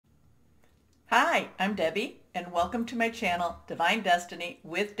Hi, I'm Debbie, and welcome to my channel, Divine Destiny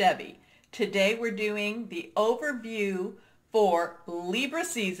with Debbie. Today we're doing the overview for Libra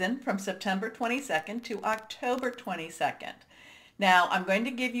season from September 22nd to October 22nd. Now, I'm going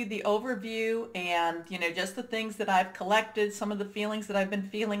to give you the overview and, just the things that I've collected, some of the feelings that I've been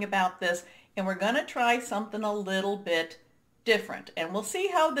feeling about this, and we're going to try something a little bit different, and we'll see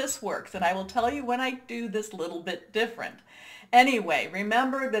how this works, and I will tell you when I do this little bit different. Anyway,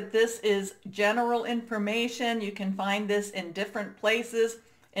 remember that this is general information. You can find this in different places.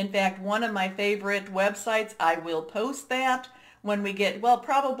 In fact, one of my favorite websites, I will post that when we get, well,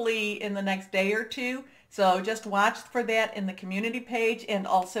 probably in the next day or two. So just watch for that in the community page and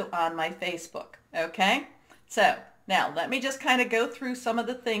also on my Facebook. Okay? So now let me just kind of go through some of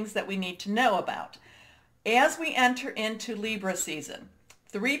the things that we need to know about. As we enter into Libra season,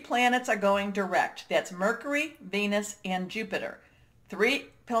 3 planets are going direct. That's Mercury, Venus, and Jupiter. 5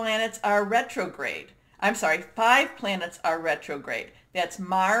 planets are retrograde. That's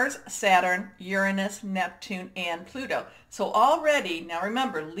Mars, Saturn, Uranus, Neptune, and Pluto. So already, now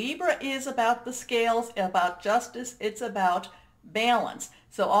remember, Libra is about the scales, about justice, it's about balance.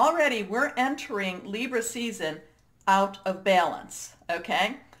 So already we're entering Libra season out of balance,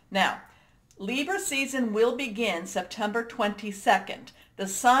 okay? Now, Libra season will begin September 22nd. The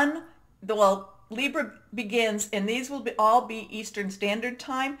sun, Libra begins, and these will all be Eastern Standard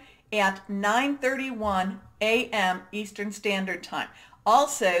Time at 9:31 a.m. Eastern Standard Time.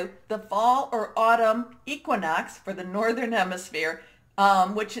 Also, the fall or autumn equinox for the Northern Hemisphere,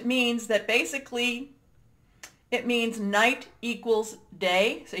 which means that basically it means night equals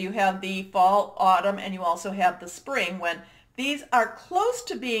day. So you have the fall, autumn, and you also have the spring when these are close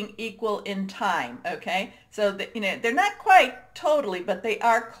to being equal in time, okay? So, they're not quite totally, but they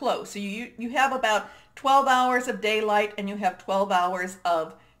are close. So you have about 12 hours of daylight and you have 12 hours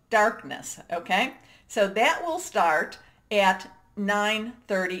of darkness, okay? So that will start at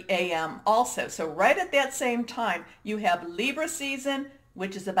 9:30 a.m. also. So right at that same time, you have Libra season,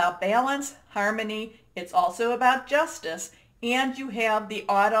 which is about balance, harmony. It's also about justice. And you have the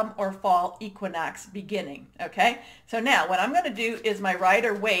autumn or fall equinox beginning, okay? So now what I'm going to do is my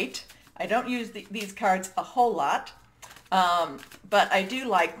Rider-Waite. I don't use these cards a whole lot, but I do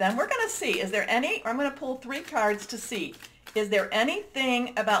like them. We're going to see, I'm going to pull 3 cards to see, is there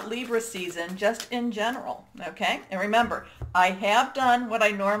anything about Libra season just in general, okay? And remember, I have done what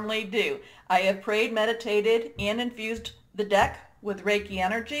I normally do. I have prayed, meditated, and infused the deck with Reiki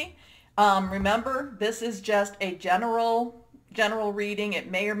energy. Remember, this is just a general reading. It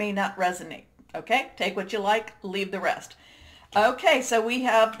may or may not resonate. Okay, take what you like, leave the rest. Okay, so we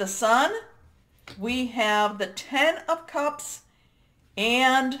have the Sun, we have the 10 of Cups,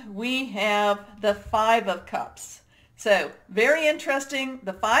 and we have the 5 of Cups. So very interesting.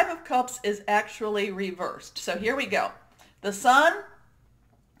 The 5 of Cups is actually reversed. So here we go. The Sun,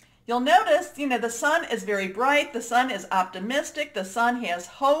 you'll notice, the Sun is very bright. The Sun is optimistic. The Sun has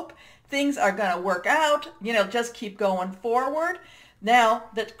hope. Things are going to work out, just keep going forward. Now,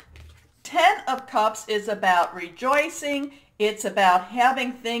 the 10 of Cups is about rejoicing. It's about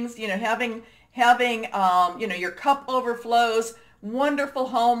having things, having your cup overflows, wonderful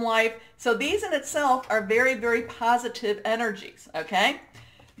home life. So these in itself are very, very positive energies, okay?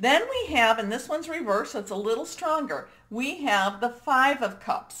 Then we have, and this one's reversed, so it's a little stronger, we have the 5 of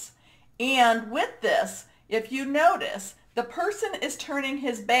Cups. And with this, if you notice, the person is turning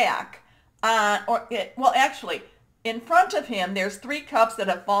his back on, actually, in front of him, there's 3 cups that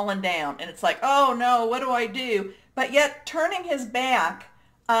have fallen down. And it's like, oh no, what do I do? But yet turning his back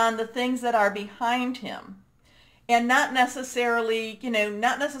on the things that are behind him. And not necessarily,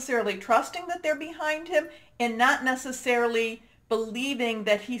 not necessarily trusting that they're behind him, and not necessarily believing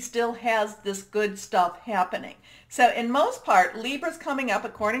that he still has this good stuff happening. So in most part, Libra's coming up,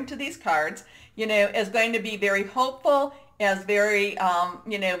 according to these cards, is going to be very hopeful, as very,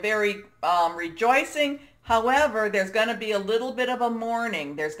 very rejoicing. However, there's going to be a little bit of a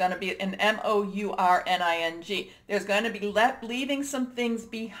mourning. There's going to be an mourning. There's going to be leaving some things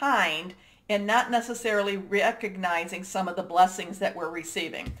behind and not necessarily recognizing some of the blessings that we're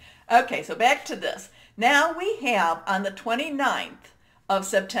receiving. Okay, so back to this. Now we have on the 29th of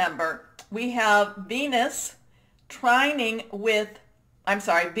September, we have Venus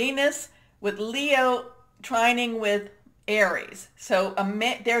with Leo trining with Aries. So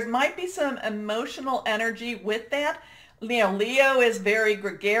there might be some emotional energy with that. Leo is very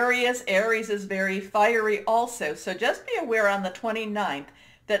gregarious. Aries is very fiery also. So just be aware on the 29th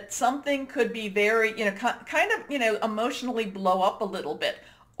that something could be very, kind of, emotionally blow up a little bit.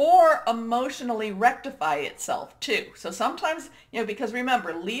 or emotionally rectify itself too. So sometimes, because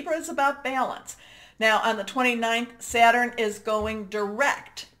remember, Libra is about balance. Now on the 29th, Saturn is going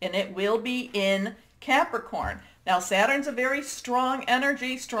direct, and it will be in Capricorn. Now Saturn's a very strong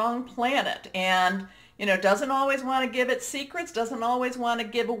energy, strong planet, and doesn't always want to give its secrets, doesn't always want to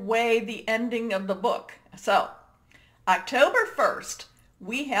give away the ending of the book. So October 1st,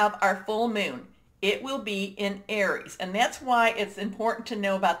 we have our full moon. It will be in Aries, and that's why it's important to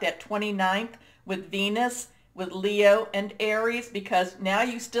know about that 29th with Venus, with Leo and Aries, because now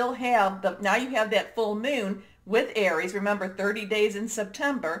you still have that full moon with Aries. Remember, 30 days in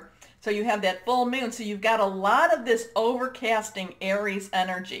September, so you have that full moon. So you've got a lot of this overcasting Aries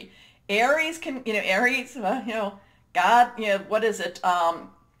energy. Aries can, Aries, God, what is it?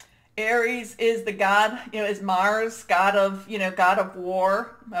 Aries is the god, is Mars, god of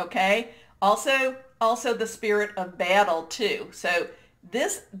war, okay? Also the spirit of battle too. So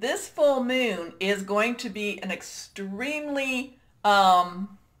this full moon is going to be an extremely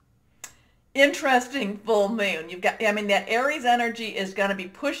interesting full moon. That Aries energy is going to be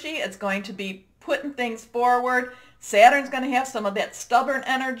pushy. It's going to be putting things forward. Saturn's going to have some of that stubborn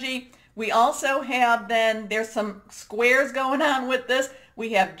energy. We also have there's some squares going on with this.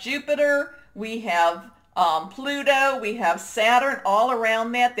 We have Jupiter, we have Pluto, we have Saturn all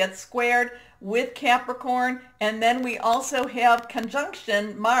around that's squared with Capricorn, and then we also have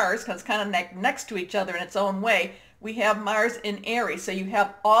conjunction Mars, because it's kind of next to each other in its own way. We have Mars in Aries, so you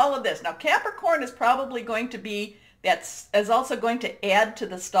have all of this. Now Capricorn is probably going to be, is also going to add to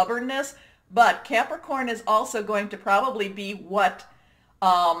the stubbornness, but Capricorn is also going to probably be what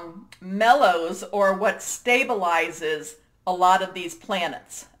mellows or what stabilizes a lot of these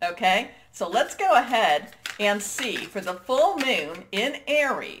planets, okay? So let's go ahead and see for the full moon in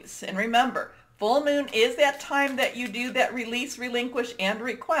Aries. And remember, full moon is that time that you do that release, relinquish, and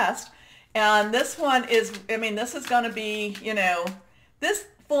request. And this one is, this is going to be, this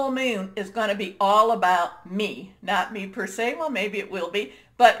full moon is going to be all about me. Not me per se, well, maybe it will be,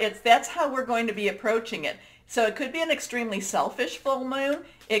 but that's how we're going to be approaching it. So it could be an extremely selfish full moon.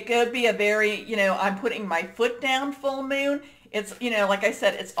 It could be a very, I'm putting my foot down full moon. It's, like I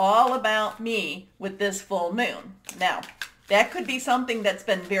said, it's all about me with this full moon. Now, that could be something that's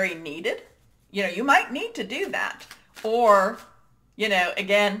been very needed. You might need to do that. Or,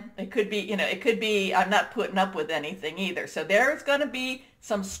 again, it could be, I'm not putting up with anything either. So there's going to be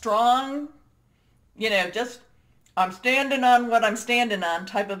some strong, just I'm standing on what I'm standing on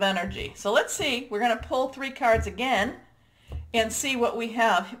type of energy. So let's see, we're going to pull 3 cards again and see what we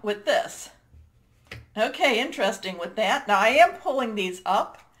have with this. Okay, interesting with that. Now I am pulling these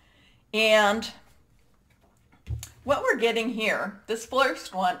up, and what we're getting here, this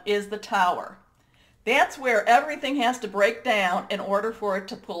first one is the Tower. That's where everything has to break down in order for it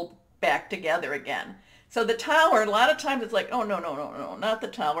to pull back together again. So the Tower, a lot of times it's like, oh, no, not the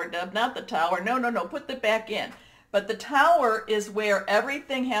Tower, Deb, not the Tower. No, put that back in. But the Tower is where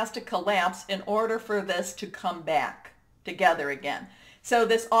everything has to collapse in order for this to come back together again. So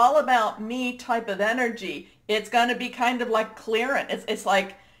this all about me type of energy, it's going to be kind of like clearing. It's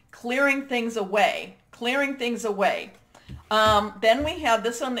like clearing things away, Then we have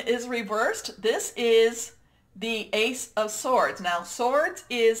this one that is reversed. This is the Ace of Swords. Now, Swords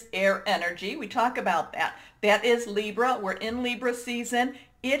is air energy. We talk about that. That is Libra. We're in Libra season.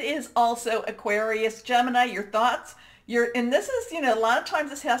 It is also Aquarius, Gemini, your thoughts. And this is, a lot of times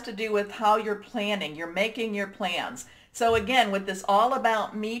this has to do with how you're planning. You're making your plans. So again, with this all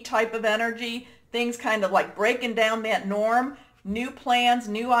about me type of energy, things kind of like breaking down that norm, new plans,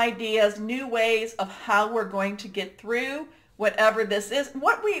 new ideas, new ways of how we're going to get through whatever this is,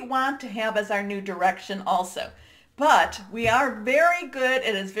 what we want to have as our new direction also. But we are very good.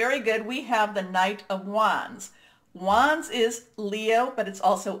 It is very good. We have the Knight of Wands. Wands is Leo, but it's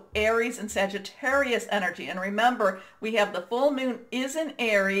also Aries and Sagittarius energy. And remember, we have the full moon is in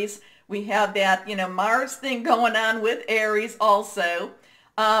Aries. We have that, Mars thing going on with Aries also.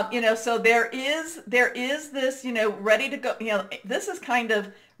 So there is this, ready to go, this is kind of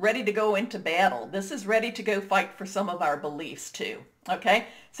ready to go into battle. This is ready to go fight for some of our beliefs too. Okay.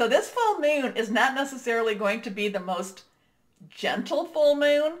 So this full moon is not necessarily going to be the most gentle full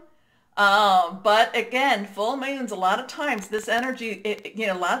moon. But again, full moons, a lot of times this energy,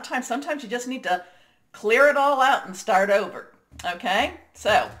 a lot of times, sometimes you just need to clear it all out and start over. Okay.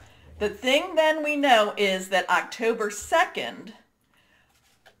 So the thing then we know is that October 2nd,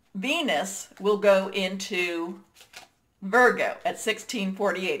 Venus will go into Virgo at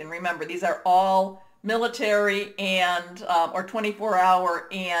 1648. And remember, these are all military and or 24-hour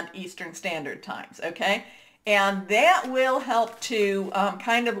and Eastern Standard Times, okay? And that will help to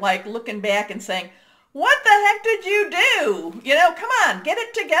kind of like looking back and saying, what the heck did you do? You know, come on, get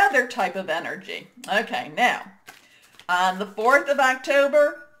it together type of energy. Okay, now, on the 4th of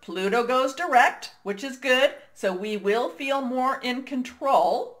October, Pluto goes direct, which is good. So we will feel more in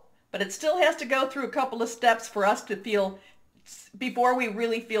control, but it still has to go through a couple of steps for us to feel, before we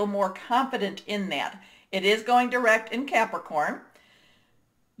really feel more confident in that. It is going direct in Capricorn.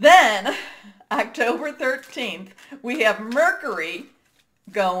 Then, October 13th, we have Mercury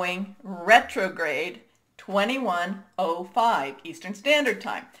going retrograde 21:05 Eastern Standard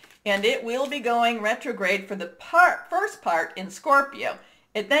Time. And it will be going retrograde for the first part in Scorpio.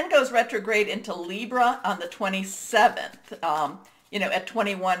 It then goes retrograde into Libra on the 27th, you know, at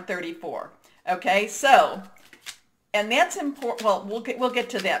 21:34. Okay, so, and that's important. Well, we'll get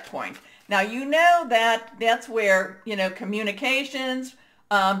to that point. Now, you know that that's where, you know, communications,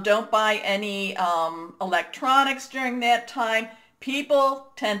 don't buy any electronics during that time. People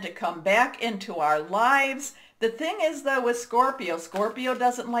tend to come back into our lives. The thing is, though, with Scorpio, Scorpio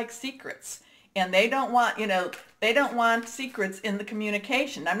doesn't like secrets. And they don't want, you know, they don't want secrets in the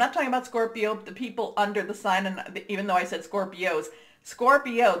communication. I'm not talking about Scorpio, the people under the sign, and even though I said Scorpios,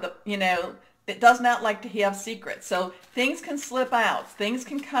 Scorpio, you know, it does not like to have secrets. So things can slip out, things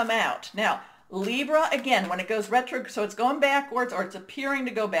can come out. Now, Libra, again, when it goes retro, so it's going backwards or it's appearing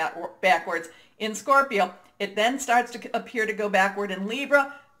to go backwards in Scorpio, it then starts to appear to go backward in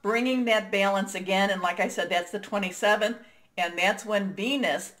Libra, bringing that balance again. And like I said, that's the 27th. And that's when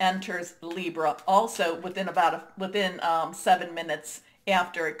Venus enters Libra, also within 7 minutes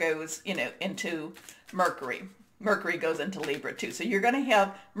after it goes, you know, into Mercury. Mercury goes into Libra too. So you're going to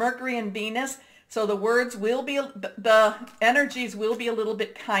have Mercury and Venus. So the words will be, the energies will be a little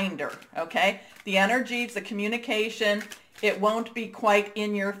bit kinder, okay? The energies, the communication, it won't be quite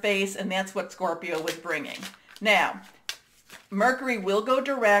in your face, and that's what Scorpio was bringing. Now, Mercury will go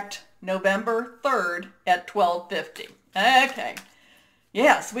direct November 3rd at 12:50. Okay.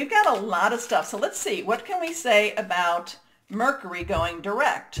 Yes, we've got a lot of stuff. So let's see. What can we say about Mercury going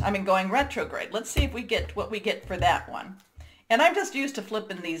going retrograde? Let's see if we get what we get for that one. And I'm just used to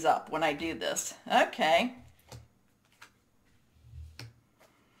flipping these up when I do this. Okay.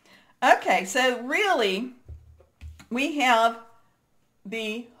 Okay, so really, we have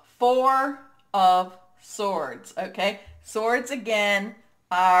the Four of Swords, okay? Swords, again,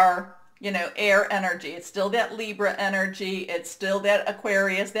 are, you know, air energy. It's still that Libra energy. It's still that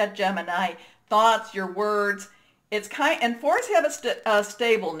Aquarius, that Gemini. Thoughts, your words. It's and fours have a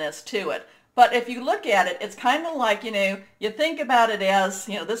stableness to it. But if you look at it, it's kind of like, you know, you think about it as,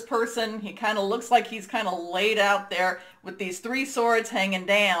 you know, this person, he kind of looks like he's kind of laid out there with these 3 swords hanging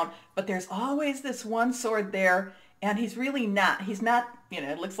down. But there's always this one sword there, and he's really not. He's not, you know,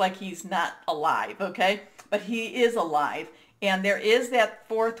 it looks like he's not alive, okay? But he is alive. And there is that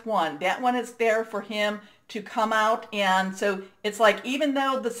 4th one. That one is there for him to come out. And so it's like, even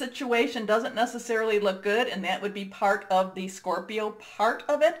though the situation doesn't necessarily look good, and that would be part of the Scorpio part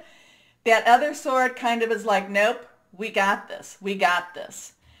of it, that other sword kind of is like, nope, we got this. We got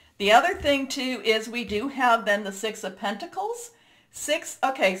this. The other thing, too, is we do have then the 6 of Pentacles.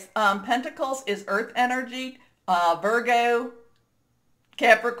 Pentacles is earth energy, Virgo,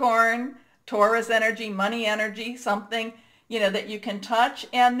 Capricorn, Taurus energy, money energy, something, you know, that you can touch.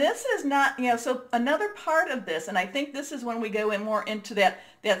 And this is not, you know, so another part of this, and I think this is when we go in more into that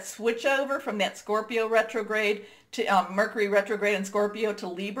switch over from that Scorpio retrograde to Mercury retrograde and Scorpio to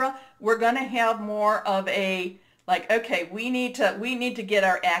Libra. We're going to have more of a, like, okay, we need to get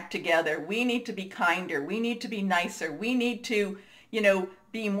our act together. We need to be kinder. We need to be nicer. We need to, you know,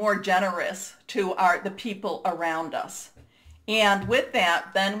 be more generous to the people around us. And with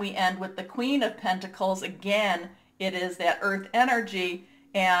that, then we end with the Queen of Pentacles. Again, it is that earth energy,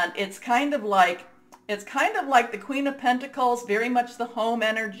 and it's kind of like the Queen of Pentacles, very much the home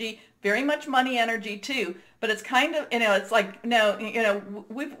energy, very much money energy too. But it's kind of, you know, it's like, no, you know,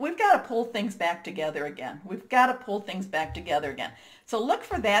 we've got to pull things back together again. We've got to pull things back together again. So look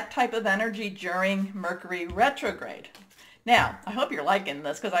for that type of energy during Mercury retrograde. Now, I hope you're liking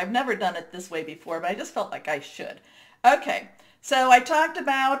this, because I've never done it this way before, but I just felt like I should. Okay, so I talked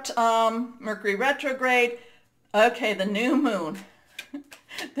about Mercury retrograde. Okay, the new moon.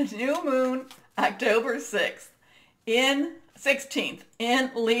 The new moon, October 16th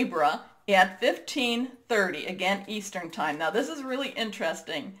in Libra at 15:30, again, Eastern time. Now, this is really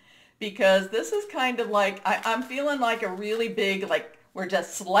interesting, because this is kind of like, I'm feeling like a really big, like, we're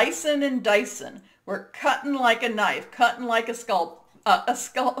just slicing and dicing. We're cutting like a knife, cutting like a skull.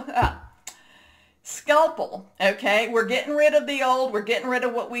 scalpel. Okay, we're getting rid of the old, we're getting rid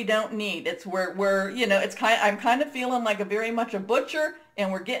of what we don't need. It's we're you know, it's I'm kind of feeling like a very much a butcher,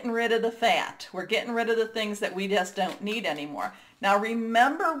 and we're getting rid of the fat. We're getting rid of the things that we just don't need anymore. Now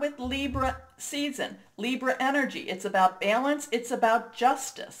remember, with Libra season, Libra energy, it's about balance, it's about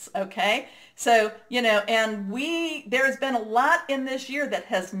justice. Okay, so and there's been a lot in this year that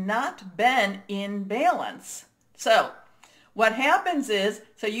has not been in balance. So what happens is,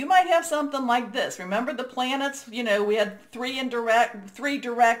 so you might have something like this. Remember the planets, we had 3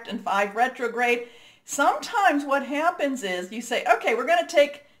 direct and 5 retrograde. Sometimes what happens is you say, okay, we're going to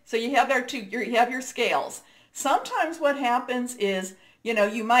take, so you have you have your scales. Sometimes what happens is,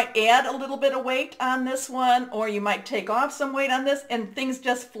 you might add a little bit of weight on this one, or you might take off some weight on this, and things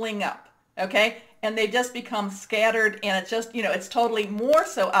just fling up, okay? And they just become scattered, and it's just, it's totally more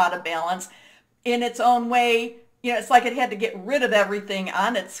so out of balance in its own way. It's like it had to get rid of everything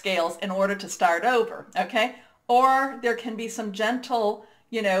on its scales in order to start over, okay? Or there can be some gentle,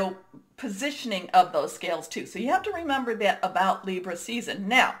 positioning of those scales too. So you have to remember that about Libra season.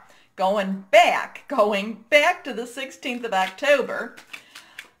 Now, going back to the 16th of October,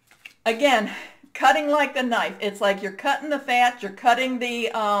 again, cutting like a knife. It's like you're cutting the fat, you're cutting the,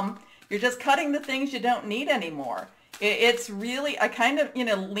 you're just cutting the things you don't need anymore. It's really a kind of,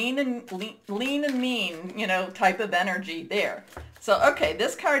 lean and mean, type of energy there. So, okay,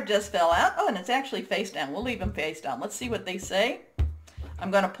 this card just fell out. Oh, and it's actually face down. We'll leave them face down. Let's see what they say. I'm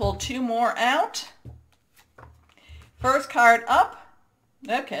going to pull 2 more out. First card up.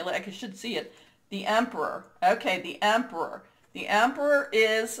 Okay, like I should see it. The Emperor. Okay, the Emperor. The Emperor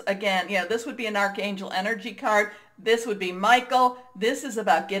is, again, this would be an Archangel energy card. This would be Michael. This is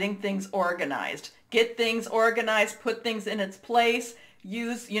about getting things organized. Get things organized, put things in its place,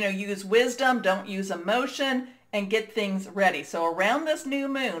 use wisdom, don't use emotion, and get things ready. So around this new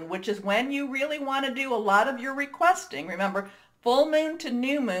moon, which is when you really want to do a lot of your requesting, remember, full moon to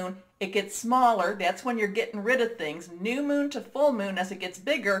new moon, it gets smaller. That's when you're getting rid of things. New moon to full moon, as it gets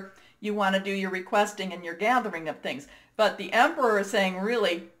bigger, you want to do your requesting and your gathering of things. But the Emperor is saying,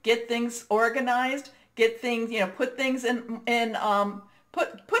 really, get things organized, get things, put things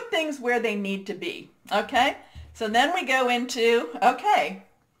put things where they need to be. Okay, so then we go into, okay,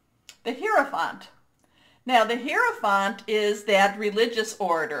 the Hierophant. Now the Hierophant is that religious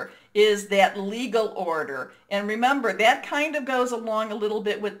order, is that legal order. And remember, that kind of goes along a little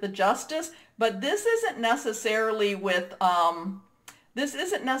bit with the Justice, but this isn't necessarily with, this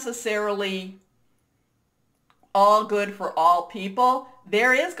isn't necessarily all good for all people.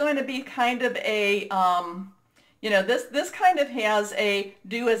 There is going to be kind of a, this kind of has a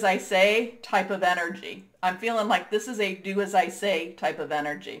do as I say type of energy. I'm feeling like this is a do as I say type of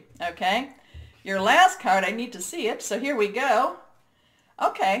energy, okay? Your last card, I need to see it, so here we go.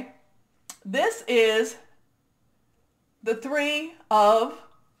 Okay, this is the 3 of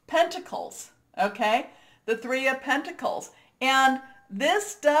Pentacles, okay? The 3 of Pentacles. And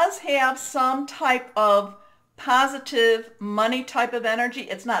this does have some type of positive money type of energy.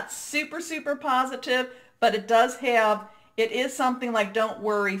 It's not super, super positive, but it does have, it is something like, don't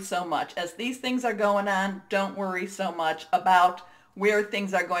worry so much. As these things are going on, don't worry so much about where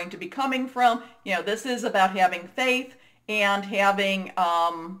things are going to be coming from. This is about having faith and having,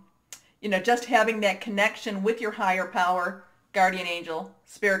 just having that connection with your higher power, guardian angel,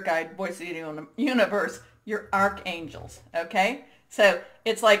 spirit guide, voice of the universe, your archangels, okay? So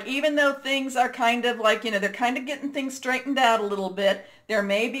it's like, even though things are kind of like, they're kind of getting things straightened out a little bit, there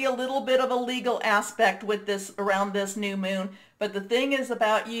may be a little bit of a legal aspect with this around this new moon. But the thing is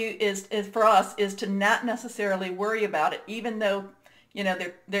about you is for us is to not necessarily worry about it, even though,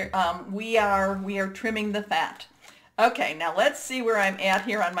 we are trimming the fat. Okay, now let's see where I'm at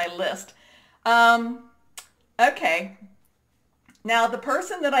here on my list. Okay. Now the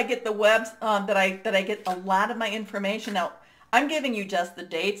person that I get the that I get a lot of my information. Now I'm giving you just the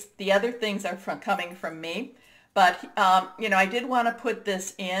dates. The other things are coming from me. But, I did want to put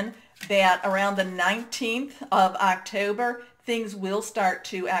this in that around the 19th of October, things will start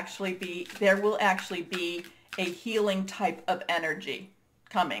to actually be, there will actually be a healing type of energy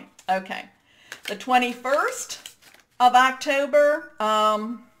coming. Okay. The 21st of October,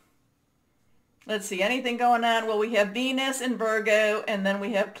 let's see, anything going on? Well, we have Venus in Virgo, and then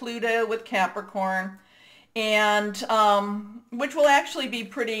we have Pluto with Capricorn. And which will actually be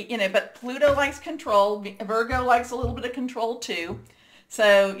pretty, but Pluto likes control. Virgo likes a little bit of control too.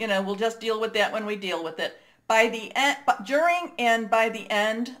 So, we'll just deal with that when we deal with it. by the end, during and by the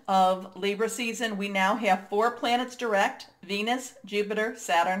end of Libra season, we now have 4 planets direct: Venus, Jupiter,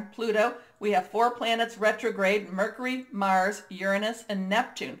 Saturn, Pluto. We have 4 planets retrograde: Mercury, Mars, Uranus, and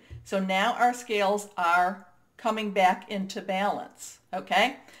Neptune. So now our scales are coming back into balance.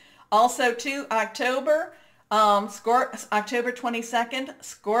 Okay. Also, too, October, October 22nd,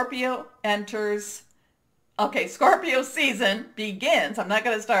 Scorpio enters. Okay, Scorpio season begins, I'm not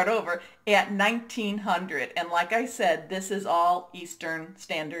going to start over, at 1900. And like I said, this is all Eastern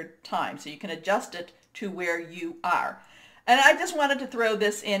Standard Time, so you can adjust it to where you are. And I just wanted to throw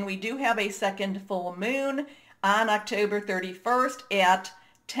this in. We do have a second full moon on October 31st at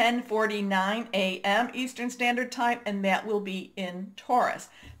 10:49 a.m. Eastern Standard Time, and that will be in Taurus.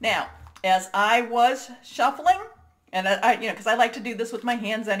 Now, as I was shuffling, and because I like to do this with my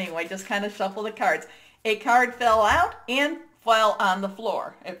hands anyway, just kind of shuffle the cards, a card fell out and fell on the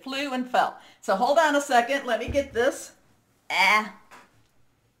floor. It flew and fell. So hold on a second. Let me get this.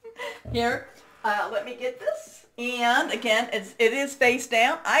 Here. Let me get this. And again, it is face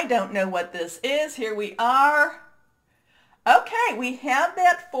down. I don't know what this is. Here we are. Okay, we have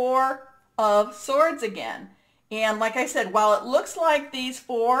that 4 of Swords again. And like I said, while it looks like these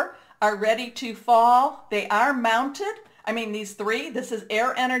 4 are ready to fall, they are mounted. I mean, these 3, this is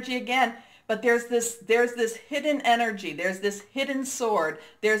air energy again. But there's this hidden energy, there's this hidden sword,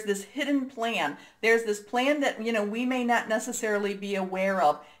 there's this hidden plan, there's this plan that, we may not necessarily be aware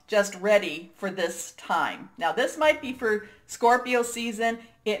of, just ready for this time. Now, this might be for Scorpio season,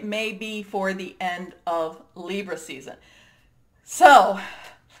 it may be for the end of Libra season. So,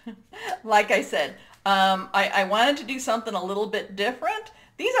 like I said, I wanted to do something a little bit different.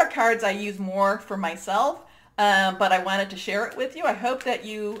 These are cards I use more for myself. But I wanted to share it with you. I hope that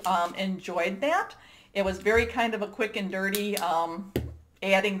you enjoyed that. It was very kind of a quick and dirty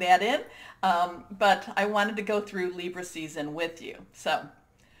adding that in, but I wanted to go through Libra season with you. So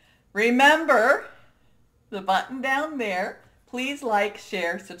remember the button down there. Please like,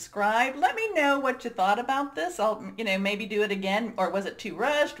 share, subscribe. Let me know what you thought about this. I'll maybe do it again. Or was it too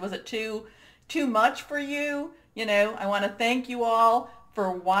rushed? Was it too much for you? I want to thank you all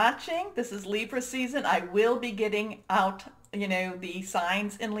for watching. This is Libra season. I will be getting out, the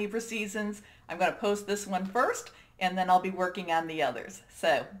signs in Libra seasons. I'm going to post this one first, and then I'll be working on the others.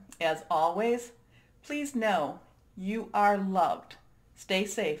 So, as always, please know you are loved. Stay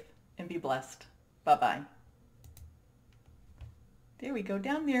safe and be blessed. Bye-bye. There we go,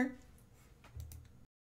 down there.